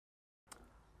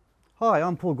Hi,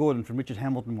 I'm Paul Gordon from Richard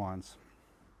Hamilton Wines.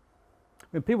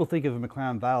 When people think of a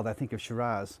McLaren Vale, they think of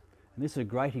Shiraz, and this is a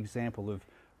great example of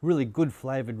really good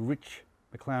flavoured, rich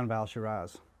McLaren Vale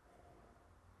Shiraz.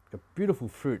 Got beautiful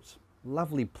fruits,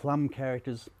 lovely plum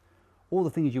characters, all the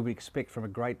things you would expect from a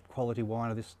great quality wine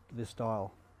of this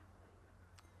style.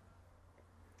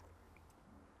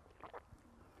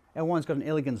 Our wine's got an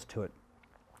elegance to it.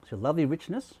 It's a lovely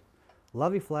richness,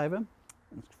 lovely flavour,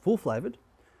 it's full flavoured,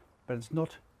 but it's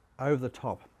not over the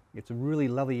top. It's a really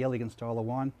lovely, elegant style of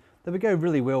wine that would go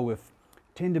really well with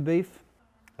tender beef,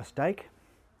 a steak,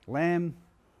 lamb,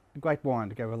 a great wine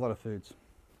to go with a lot of foods.